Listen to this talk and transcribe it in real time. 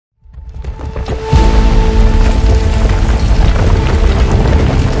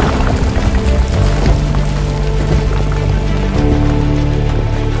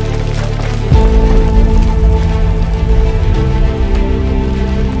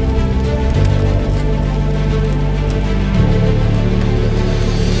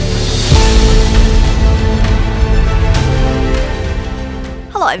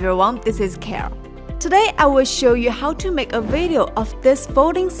everyone, this is Carol. Today I will show you how to make a video of this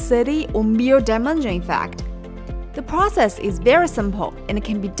folding city or mirror dimension effect. The process is very simple and it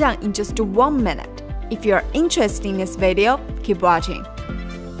can be done in just 1 minute. If you are interested in this video, keep watching.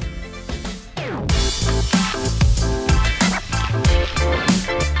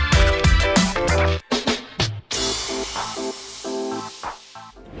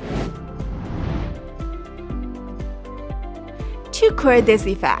 To create this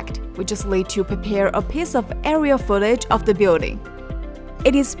effect, we just need to prepare a piece of aerial footage of the building.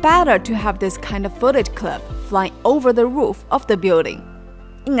 It is better to have this kind of footage clip flying over the roof of the building.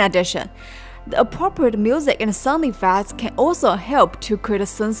 In addition, the appropriate music and sound effects can also help to create a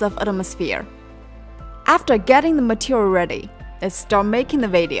sense of atmosphere. After getting the material ready, let's start making the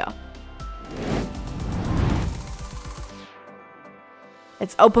video.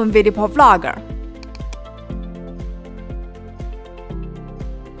 Let's open VideoProc Vlogger.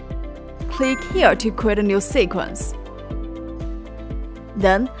 Click here to create a new sequence.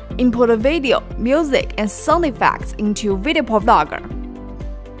 Then, import the video, music, and sound effects into VideoProc Vlogger.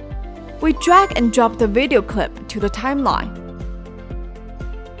 We drag and drop the video clip to the timeline.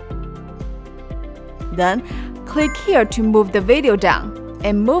 Then, click here to move the video down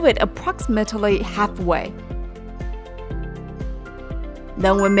and move it approximately halfway.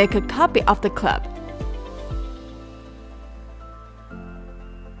 Then we make a copy of the clip.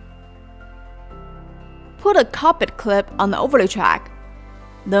 Put a copied clip on the overlay track,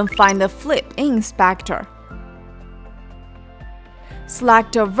 then find the flip in Inspector.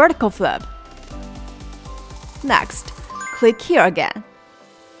 Select a vertical flip. Next, click here again.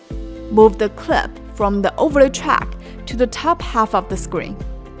 Move the clip from the overlay track to the top half of the screen.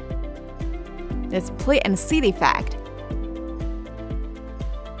 Let's play and see the effect.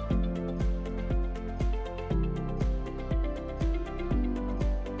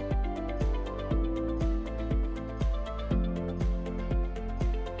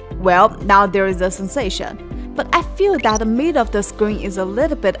 Well, now there is a sensation, but I feel that the middle of the screen is a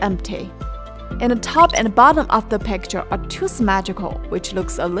little bit empty. And the top and bottom of the picture are too symmetrical, which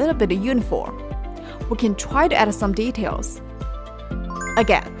looks a little bit uniform. We can try to add some details.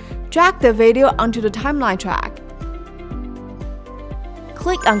 Again, drag the video onto the timeline track.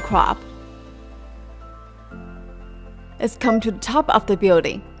 Click on Crop. Let's come to the top of the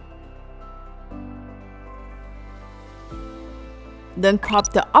building. Then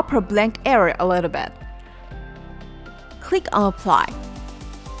crop the upper blank area a little bit. Click on Apply.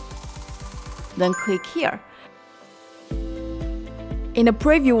 Then click here. In the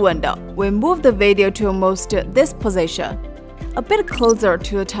preview window, we move the video to almost this position, a bit closer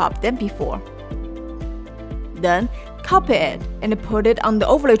to the top than before. Then copy it and put it on the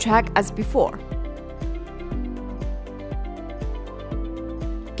overlay track as before.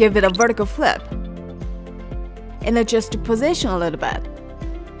 Give it a vertical flip. And adjust the position a little bit.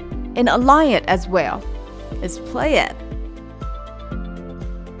 And align it as well. Let's play it.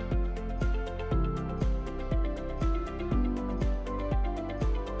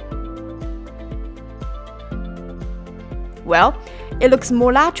 Well, it looks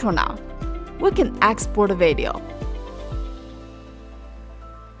more natural now. We can export the video.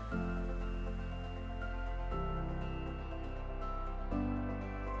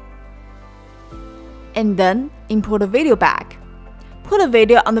 And then import the video back. Put the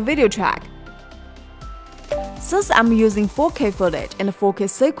video on the video track. Since I'm using 4K footage and 4K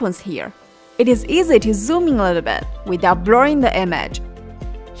sequence here, it is easy to zoom in a little bit without blurring the image.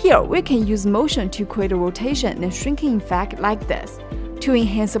 Here we can use motion to create a rotation and shrinking effect like this to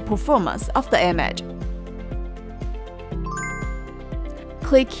enhance the performance of the image.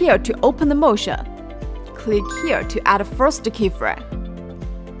 Click here to open the motion. Click here to add a first keyframe.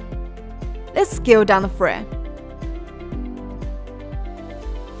 Let's scale down the frame.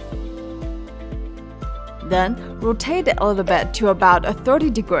 Then rotate it a little bit to about 30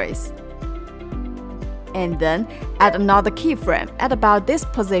 degrees. And then add another keyframe at about this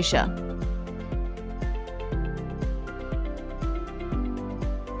position.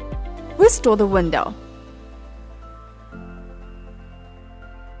 Restore the window.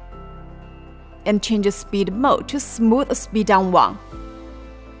 And change the speed mode to smooth speed down 1.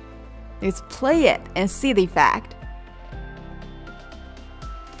 Let's play it and see the effect.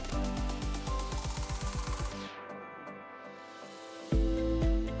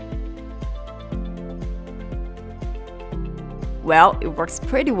 Well, it works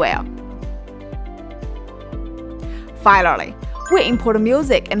pretty well. Finally, we import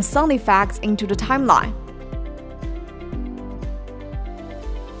music and sound effects into the timeline.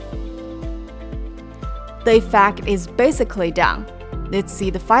 The effect is basically done. Let's see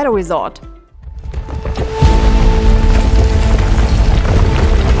the final result.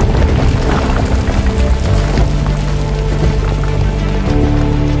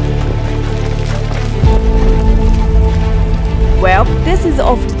 Well, this is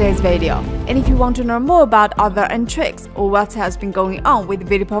all for today's video. And if you want to learn more about other tricks or what has been going on with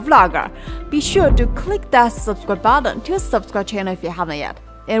VideoProc Vlogger, be sure to click that subscribe button to subscribe channel if you haven't yet.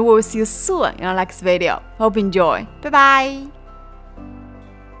 And we will see you soon in our next video. Hope you enjoy. Bye bye!